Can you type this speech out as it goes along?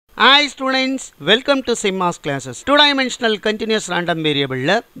Hi students, welcome to Simmas classes. Two-dimensional continuous random variable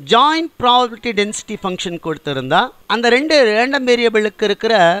joint probability density function கொடுத்திருந்தா அந்த ரெண்டு random variableக்கு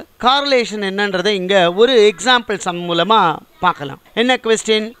இருக்கிற correlation என்னன்றதை இங்க ஒரு example sum மூலமா பார்க்கலாம். என்ன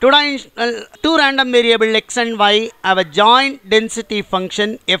question? Two random variable x and y have a joint density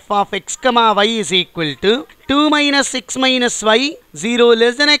function f of x, y is equal to 2 minus x minus y, 0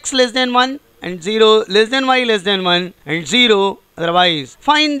 less than x less than 1 and 0 less than y less than 1 and 0 otherwise.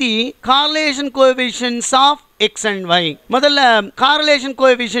 Find the correlation coefficients of x and y. முதல்ல correlation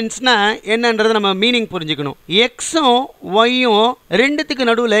coefficients னா என்னன்றது நம்ம meaning புரிஞ்சுக்கணும். x உம் y உம் ரெண்டுத்துக்கு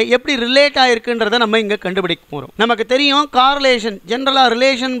நடுவுல எப்படி relate ஆயிருக்குன்றதை நம்ம இங்க கண்டுபிடிக்க போறோம். நமக்கு தெரியும் correlation ஜெனரலா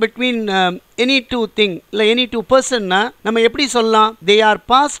relation between any two thing இல்ல any two person னா நம்ம எப்படி சொல்லலாம்? They are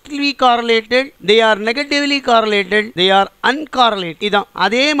positively correlated, they are negatively correlated, they are uncorrelated. இதான்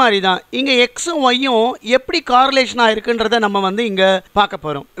அதே மாதிரி தான் இங்க x உம் y உம் எப்படி correlation ஆயிருக்குன்றதை நம்ம வந்து இங்க பார்க்க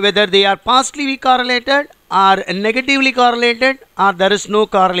போறோம். Whether they are positively correlated are negatively correlated or there is no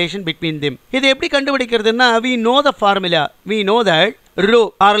correlation between them. இது எப்படி கண்டுபிடிக்கிறதுன்னா we know the formula. We know that rho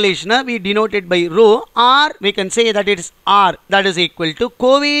correlation we denote it by rho, or we can say that it is r, that is equal to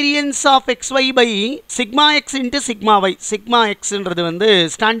covariance of xy by sigma x into sigma y. Sigma x ன்றது வந்து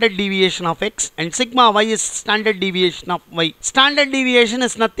standard deviation of x and sigma y is standard deviation of y. Standard deviation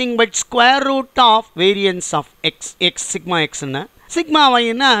is nothing but square root of variance of x. Sigma x ன்னா sigma y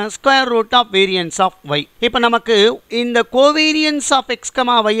னா square root of variance of y. இப்போ நமக்கு இந்த covariance of x,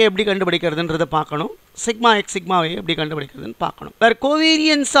 y எப்படி கண்டுபிடிக்கிறதுன்றதை பார்க்கணும். sigma x sigma y எப்படி கண்டுபிடிக்கிறதுன்னு பார்க்கணும். where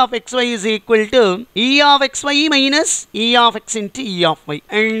covariance of xy is equal to e of xy minus e of x into e of y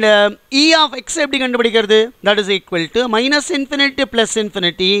and e of x எப்படி கண்டுபிடிக்கிறது? that is equal to minus infinity plus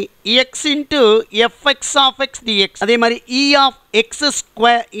infinity x into fx of x dx. அதே மாதிரி e of x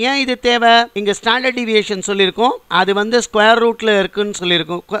square. ஏன் இது தேவை? இங்க standard deviation சொல்லியிருக்கோம், அது வந்து ஸ்கொயர் ரூட்ல இருக்குன்னு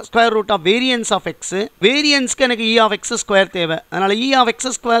சொல்லியிருக்கோம். Square root of variance of X, வேரியன்ஸ்க்கு எனக்கு e of x ஸ்கொயர் தேவை. அதனால e of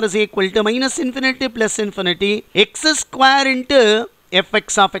x square is equal to minus infinity plus infinity x square into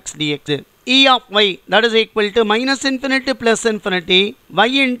fx of x dx. e of y that is equal to minus infinity plus infinity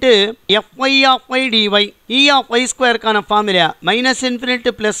y into fy of y dy. e of y square கான formula minus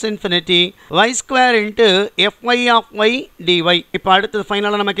infinity plus infinity y square into fy of y dy. இப்போ அடுத்து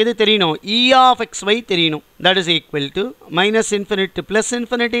ஃபைனலா நமக்கு எது தெரியணும்? e of xy தெரியணும். that is equal to minus infinity plus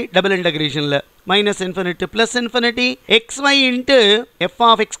infinity double integrationல minus infinity plus infinity xy into f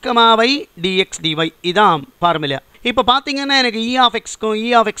of x, y dx dy. இதான் formula. இப்போ பாத்தீங்கன்னா எனக்கு e of x க்கும் e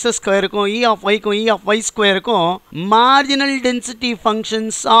of x ஸ்கொயருக்கும் e of y க்கும் e of y ஸ்கொயருக்கும் marginal density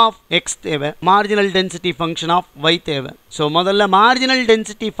functions of x தேவை, marginal density function of y தேவை. So முதல்ல marginal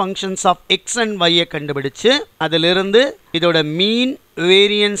density functions of x and y கண்டுபிடிச்சு அதிலிருந்து இதோட மீன்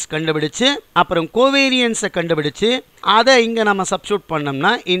வேரியன்ஸ் கண்டுபிடிச்சு அப்புறம் கோவேரியன்ஸை கண்டுபிடிச்சு அதை இங்க நம்ம சப்ஸ்டிட்யூட்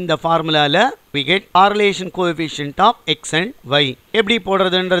பண்ணோம்னா இந்த ஃபார்முலால we get correlation coefficient of x and y. எப்படி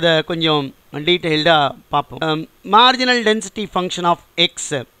போடுறதுன்றத கொஞ்சம் டீடைல்டா பார்ப்போம். marginal density function of x,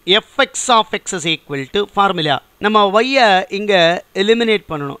 fx of x is equal to formula. நம்ம y இங்க எலிமினேட்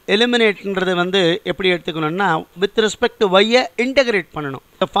பண்ணணும். எலிமினேட்ன்றது வந்து எப்படி எடுத்துக்கணும்னா with respect to y integrate பண்ணணும்.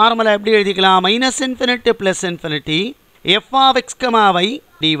 ஃபார்முலா எப்படி எழுதிக்கலாம்? minus infinity plus infinity f of x, y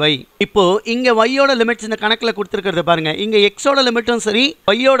dy. இப்போ இங்க y ஓட லிமிட்ஸ் இந்த கணக்குல கொடுத்திருக்கிறது பாருங்க. இங்க x ஓட லிமிட்டும் சரி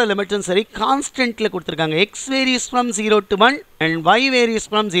y ஓட லிமிட்டும் சரி கான்ஸ்டன்ட்ல கொடுத்திருக்காங்க. x varies from 0 to 1 and y varies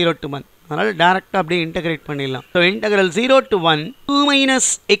from 0 to 1. அதனால டைரக்ட்டா அப்படியே இன்டகிரேட் பண்ணிடலாம். So integral 0 to 1 2 minus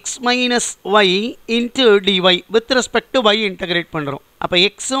x minus y into dy with respect to y integrate பண்றோம். அப்ப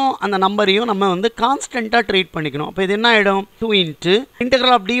x உம் அந்த நம்பரையும் நம்ம வந்து கான்ஸ்டன்ட்டா ட்ரீட் பண்ணிக்கணும். அப்ப இது என்ன ஆயிடும்? 2 into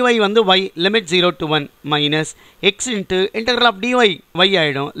integral of dy வந்து y limit 0 to 1 minus x into integral of dy y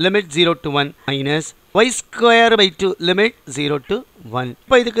ஆயிடும் limit 0 to 1 minus y square by 2 limit 0 to 1.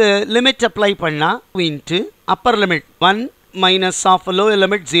 இப்போ இதுக்கு லிமிட் அப்ளை பண்ணா 2 into upper limit 1 minus of lower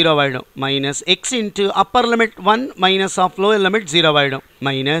limit 0 ஆயிடும் minus x into upper limit 1 minus of lower limit 0 ஆயிடும்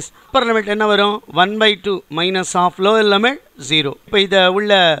minus upper limit என்ன வரும்? 1 by 2 minus of lower limit 0. இப்போ இத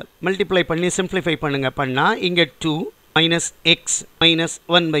உள்ள மல்டிப்ளை பண்ணி சிம்பிளிஃபை பண்ணுங்க. பண்ணா இங்க 2 minus x minus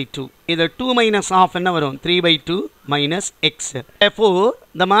 1 by 2. இது 2 minus half என்ன வரும்? 3 by 2 minus x. Therefore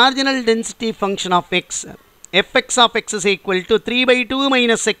the marginal density function of x, fx of x is equal to 3 by 2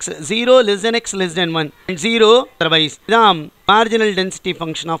 minus x, 0 less than x less than 1 and 0 otherwise. இதான் marginal density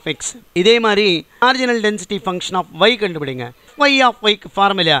function of x. இதே மாதிரி marginal density function of y கண்டுபிடிங்க. y of y க்கு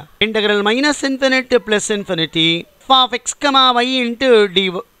formula integral minus infinity plus infinity f of x, y into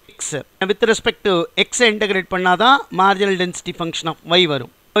dx. with respect to x integrate பண்ணாதான் marginal density function of y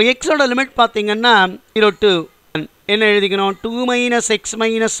வரும். x ஓட limit பாத்தீங்கன்னா 0 to என்ன எழுதிக்கணும் 2 minus x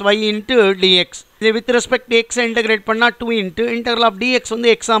minus y into dx. இது with respect to x integrate பண்ணா 2 into integral of dx வந்து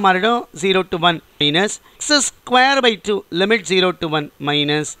x ஆ மாறிடும் 0 to 1 minus x square by 2 limit 0 to 1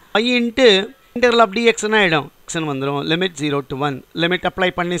 minus y into integral of dx என்ன ஆயிடும் x வந்துரும் limit 0 to 1 limit apply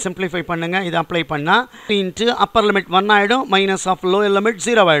பண்ணி simplify பண்ணுங்க இது apply பண்ணா 2 into upper limit 1 ஆயிடும் minus of lower limit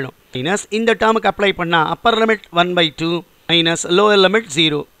 0 ஆயிடும் minus இந்த டேர்முக்கு apply பண்ணா upper limit 1 by 2 minus lower limit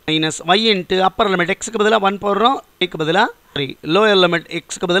 0 minus y into upper limit x க்கு பதிலா 1 போடுறோம் y க்கு பதிலா 3 lower limit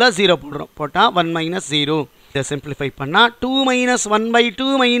x க்கு பதிலா 0 போடுறோம் போட்டா 1 minus 0 இத simplify பண்ணா 2 minus 1 by 2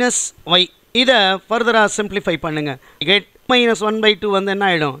 minus y இத further simplify பண்ணுங்க get minus 1 by 2 வந்து என்ன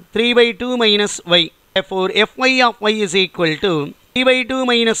ஆயிடும் 3 by 2 minus y therefore fy of y is equal to 3 by 2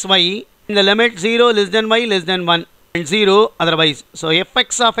 minus y in the limit 0 less than y less than 1 and 0 otherwise so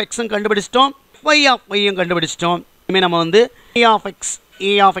fx of x கண்டுபிடிச்சிட்டோம் y of y கண்டுபிடிச்சிட்டோம் இனிமே நம்ம வந்து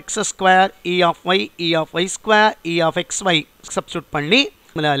e of x square e of y square e of xy substitute பண்ணி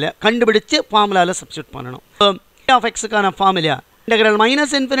ஃபார்முலால கண்டுபிடிச்சு ஃபார்முலால substitute பண்ணனும் e of x க்கான formula integral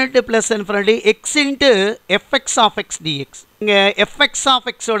minus infinity plus infinity x into fx of x dx இங்க fx of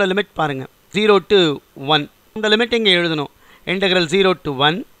x ஓட limit பாருங்க 0 to 1 இந்த limit இங்க எழுதணும் integral 0 to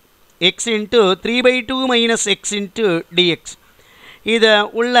 1 x into 3 by 2 minus x into dx இத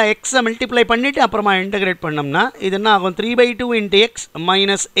உள்ள x மல்டிப்ளை பண்ணிட்டு அப்புறமா இன்டகிரேட் பண்ணோம்னா இது என்ன ஆகும் 3 by 2 into x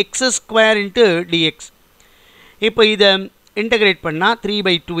minus x square into dx இப்போ இத இன்டகிரேட் பண்ணா 3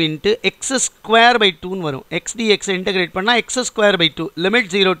 by 2 into x square by 2 ன்னு வரும் x dx இன்டகிரேட் பண்ணா x square by 2 limit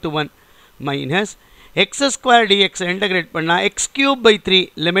 0 to 1 minus x square dx integrate பண்ணா x cube by 3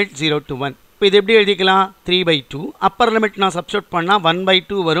 limit 0 to 1 இப்போ இது எப்படி எழுதிக்கலாம் 3 by 2 அப்பர் லிமிட் நான் சப்ஸ்டிட்யூட் பண்ணா 1 by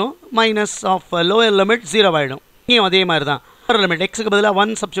 2 வரும் minus of lower limit 0 ஆயிடும் இங்கேயும் அதே மாதிரி தான் upper limit x க்கு பதிலா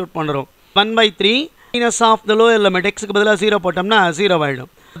 1 சப்ஸ்டிட்யூட் பண்றோம் 1 by 3 minus of the lower limit x க்கு பதிலா 0 போட்டோம்னா 0 ஆயிடும்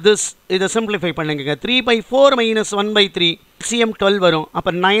this இத சிம்பிளிஃபை பண்ணுங்க 3 by 4 minus 1 by 3 LCM 12 வரும்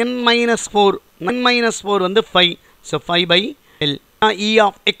அப்ப 9 minus 4 வந்து 5 so 5 by L e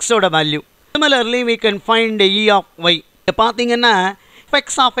of x ஓட value similarly we can find e of y இத பாத்தீங்கன்னா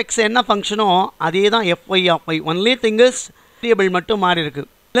fx of x என்ன ஃபங்க்ஷனோ அதே தான் fy of y only thing is variable மட்டும் மாறி இருக்கு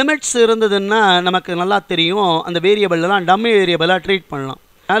லிமிட்ஸ் இருந்ததுன்னா நமக்கு நல்லா தெரியும் அந்த வேரியபிள்லாம் டம்மி வேரியபிளா ட்ரீட் பண்ணலாம்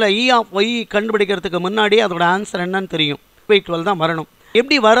அதனால e of y கண்டுபிடிக்கிறதுக்கு முன்னாடி அதோட ஆன்சர் என்னன்னு தெரியும் 12 தான் வரணும்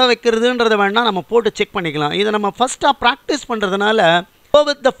எப்படி வர வைக்கிறதுன்றத வேணா நம்ம போட்டு செக் பண்ணிக்கலாம் இத நம்ம ஃபர்ஸ்டா பிராக்டீஸ் பண்றதனால go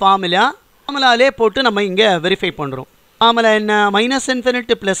with the ஃபார்முலாலே போட்டு நம்ம இங்க வெரிஃபை பண்றோம் ஃபார்முலா என்ன minus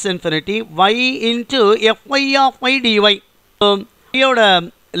infinity plus infinity y into fy of y dy யோட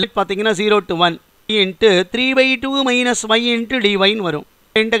லிமிட் பாத்தீங்கன்னா 0 to 1 into 3 by 2 minus y into dy ன்னு வரும்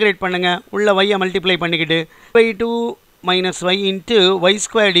இன்டகிரேட் பண்ணுங்க உள்ள y மல்டிப்ளை பண்ணிக்கிட்டு by 2 minus y into y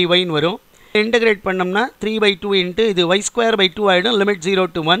square dy ன்னு வரும் இன்டகிரேட் பண்ணோம்னா 3 by 2 into இது y square by 2 ஆயிடும் limit 0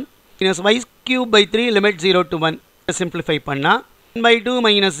 to 1 minus y cube by 3 limit 0 to 1 simplify பண்ணா 1 by 2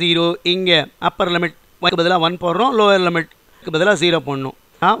 minus 0 இங்க அப்பர் லிமிட் y க்கு பதிலா 1 போடுறோம் லோவர் லிமிட் க்கு பதிலா 0 போடணும்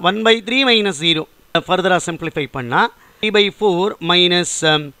 1 by 3 minus 0 ஃபர்தரா சிம்பிளிஃபை பண்ணா 3 by 4 minus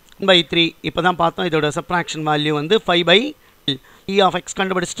 1 by 3 இப்போதான் பார்த்தோம் இதோட சப்ட்ராக்ஷன் வேல்யூ வந்து 5 by e of x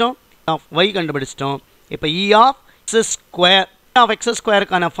கண்டுபிடிச்சிட்டோம் of y கண்டுபிடிச்சிட்டோம் இப்போ e of x square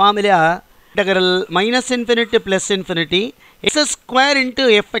கான formula integral minus infinity plus infinity x square into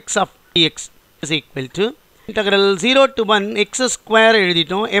fx of dx is equal to integral 0 to 1 x square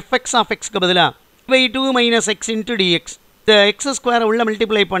எழுதிட்டோம் fx of x க்கு பதிலா 3 by 2 minus x into dx the x square உள்ள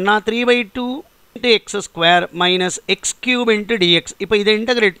multiply பண்ணா 3 by 2 into x square minus x cube into dx இப்போ இதை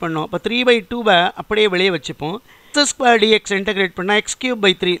integrate பண்ணோம் அப்ப 3 by 2 அப்படியே வெளியே வச்சுப்போம் x square dx integrate பண்ணா x cube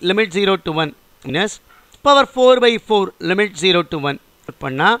by 3 limit 0 to 1 minus power 4 by 4 limit 0 to 1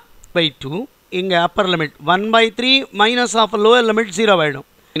 பண்ணா by 2 இங்க upper limit 1 by 3 minus of lower limit 0 ஆயிடும்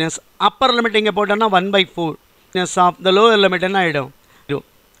minus upper limit இங்க போட்டோம்னா 1 by 4 minus of the lower limit என்ன ஆயிடும் 0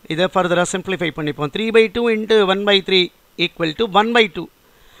 இதை further simplify பண்ணிப்போம் 3 by 2 into 1 by 3 equal to 1 by 2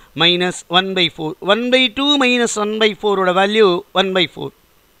 minus 1 by 4 1 by 2 minus 1 by 4 ஓட value 1 by 4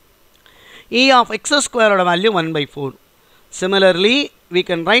 e of x square oda value 1 by 4. Similarly, we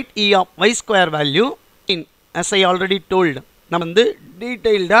can write e of y square value in as I already told. நம்ம வந்து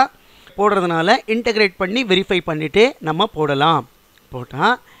detailed போடுறதுனால integrate பண்ணி verify பண்ணிட்டே நம்ம போடலாம். போட்டா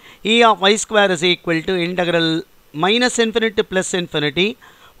e of y square is equal to integral minus infinity plus infinity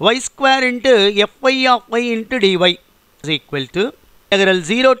y square into fy of y into dy is equal to integral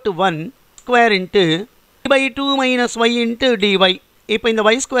 0 to 1 square into by 2 minus y into dy. இப்போ இந்த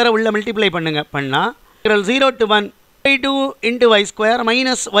y square உள்ள multiply பண்ணுங்க பண்ணா integral 0 to 1 by 2 into y square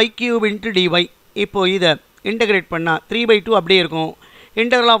minus y cube into dy. இப்போ இத integrate பண்ணா 3 by 2 அப்படியே இருக்கும்.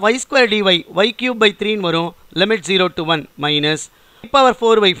 integral of y square dy y cube by 3 ன்னு வரும். limit 0 to 1 minus power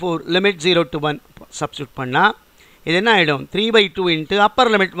 4 by 4 limit 0 to 1 substitute பண்ணா இது என்ன ஆகிடும் 3/2 into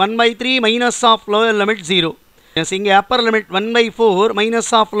upper limit 1/3 minus of lower limit 0. S இங்கே upper limit 1/4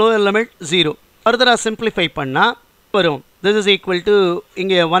 minus of lower limit 0. ஃபர்தராக சிம்பிளிஃபை பண்ணால் வரும். திஸ் இஸ் ஈக்குவல் டு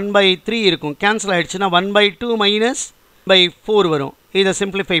இங்கே 1/3 இருக்கும், கேன்சல் ஆகிடுச்சுன்னா 1/2 மைனஸ் பை 4 வரும். இதை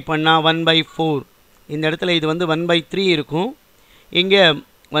சிம்பிளிஃபை பண்ணால் 1/4. இந்த இடத்துல இது வந்து 1/3 இருக்கும், இங்கே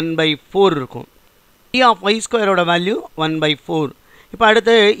 1/4 இருக்கும். e ஆஃப் y ஸ்கொயரோட வேல்யூ 1/4. இப்போ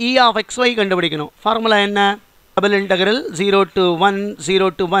அடுத்து e ஆஃப் xy கண்டுபிடிக்கணும். ஃபார்முலா என்ன? Double integral 0 to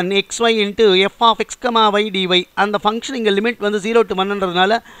 1 xy into F of x, y dy. அந்த ஃபங்க்ஷன் இங்கே லிமிட் வந்து 0 to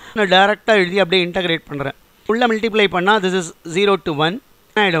 1ன்றதுனால நான் டேரெக்டாக எழுதி அப்படியே இன்டகிரேட் பண்ணுறேன். உள்ள மல்டிப்ளை பண்ணால் திஸ் இஸ் 0 to 1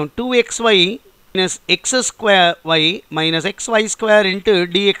 ஆகிடும். 2xy minus x square y minus xy square into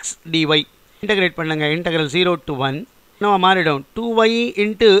dx dy. Integrate பண்ணுங்க. இன்டகரல் 0 to 1 நம்ம மாறிடும். 2y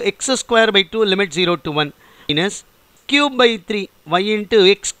into x square by 2 limit 0 to 1 minus cube by 3 y into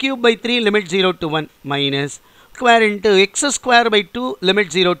x cube by 3 limit 0 to 1 minus square into x square by 2 limit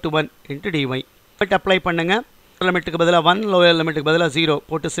 0 to 1 into dy. But apply பண்ணுங்க. லிமிட்டுக்கு பதிலாக 1, lower லிமிட்டுக்கு பதிலாக 0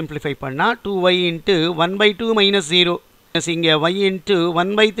 போட்டு simplify பண்ணால் 2y into 1/2 minus 0 இங்கே y into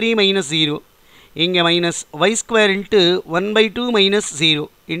 1/3 minus 0 இங்கே minus y square into 1/2 minus 0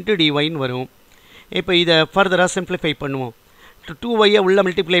 into டிஒய்ன்னு வரும். இப்போ இதை ஃபர்தராக சிம்பிளிஃபை பண்ணுவோம். 2yயை உள்ள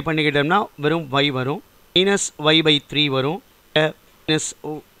மல்டிப்ளை பண்ணிக்கிட்டோம்னா வெறும் y வரும், மைனஸ் y/3 வரும், மைனஸ்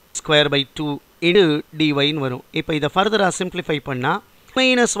ஸ்கொயர் பை 2 இன்ட்டு டிஒய்ன்னு வரும். இப்போ இதை ஃபர்தராக சிம்பிளிஃபை பண்ணால்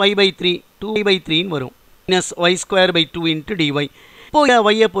மைனஸ் y/3 2y/3ன்னு வரும், minus y square by 2 into dy. இப்போ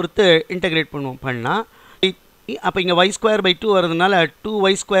yயை பொறுத்து இன்டகிரேட் பண்ணுவோம் பண்ணால் அப்போ இங்கே y ஸ்கொயர் பை 2 வரதுனால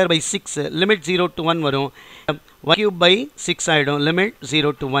 2y square by 6 limit 0 to 1 வரும். y கியூப் பை 6 ஆகிடும், லிமிட்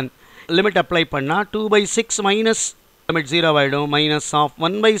 0 to 1. லிமிட் அப்ளை பண்ணால் 2/6 மைனஸ் லிமிட் 0 ஆகிடும், மைனஸ் ஆஃப்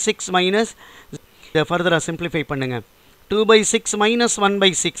 1/6 மைனஸ். இதை ஃபர்தராக சிம்பிளிஃபை பண்ணுங்கள். 2/6 minus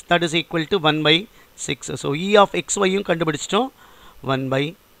 1/6 that is equal to 1/6. So e of xyயும் கண்டுபிடிச்சிட்டோம்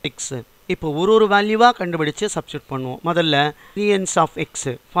 1/6. இப்போ ஒரு வேல்யூவாக கண்டுபிடிச்சு சப்ஸ்டியூட் பண்ணுவோம். முதல்ல variance of x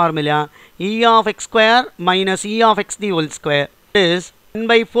formula e of x square minus e of x the whole square is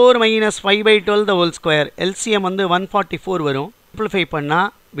 1/4 minus 5/12 the whole square. LCM வந்து 144 வரும். சிம்பிளிஃபை பண்ணால்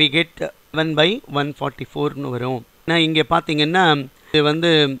we get 1/144ன்னு வரும். நான் இங்கே பார்த்தீங்கன்னா இது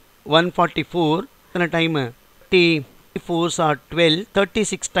வந்து 144 எத்தனை டைமு 34s are 12,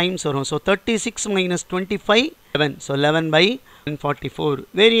 36 டைம்ஸ் வரும். So 36 minus 25 11. So 11/144.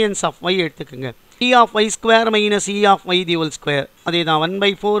 Variance of y எடுத்துக்கோங்க. e of y square minus e of y the whole square அதே தான்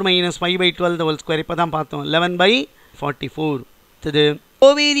 1/4 மைனஸ் 5/12 த ஹோல் ஸ்கொயர். இப்போ தான் பார்த்தோம் 11/44. இது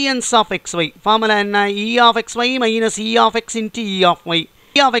கோவேரியன்ஸ் ஆஃப் xy ஃபார்முலா என்ன? e of xy minus e of x into e of y.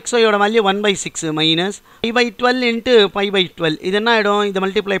 e of xyயோட value 1/6 minus 5/12 into 5/12. இது என்ன ஆகிடும்? இதை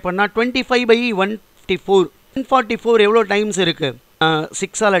மல்டிப்ளை பண்ணால் 25/154. 144 எவ்வளோ டைம்ஸ் இருக்குது?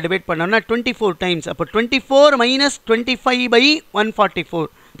 6ஆல் டிவைட் பண்ணோம்னா 24 டைம்ஸ். அப்போ 24 மைனஸ் 25/144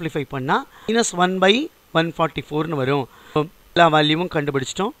 சிம்பிளிஃபை பண்ணால் மைனஸ் 1/144ன்னு வரும். எல்லா வேல்யூவும்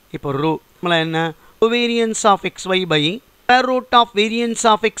கண்டுபிடிச்சிட்டோம். இப்போ ரோ என்ன? Variance of xy by square root of variance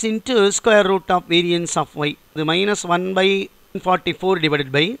of x into square root of variance of y. இது minus 1/144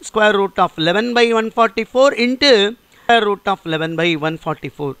 divided by square root of 11/144 into square root of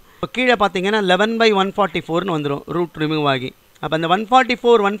 11/144. இப்போ கீழே பார்த்தீங்கன்னா 11/144ன்னு வந்துடும் ரூட் ரிமூவ் ஆகி. அப்போ அந்த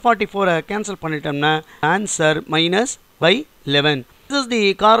 144 கேன்சல் பண்ணிட்டோம்னா answer minus by 11. This is the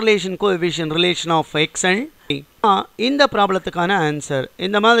correlation coefficient relation of X and இந்த ப்ராப்ளத்துக்கான ஆன்சர்.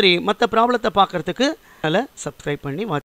 இந்த மாதிரி மற்ற ப்ராப்ளத்தை பார்க்குறதுக்கு அதில் சப்ஸ்கிரைப் பண்ணி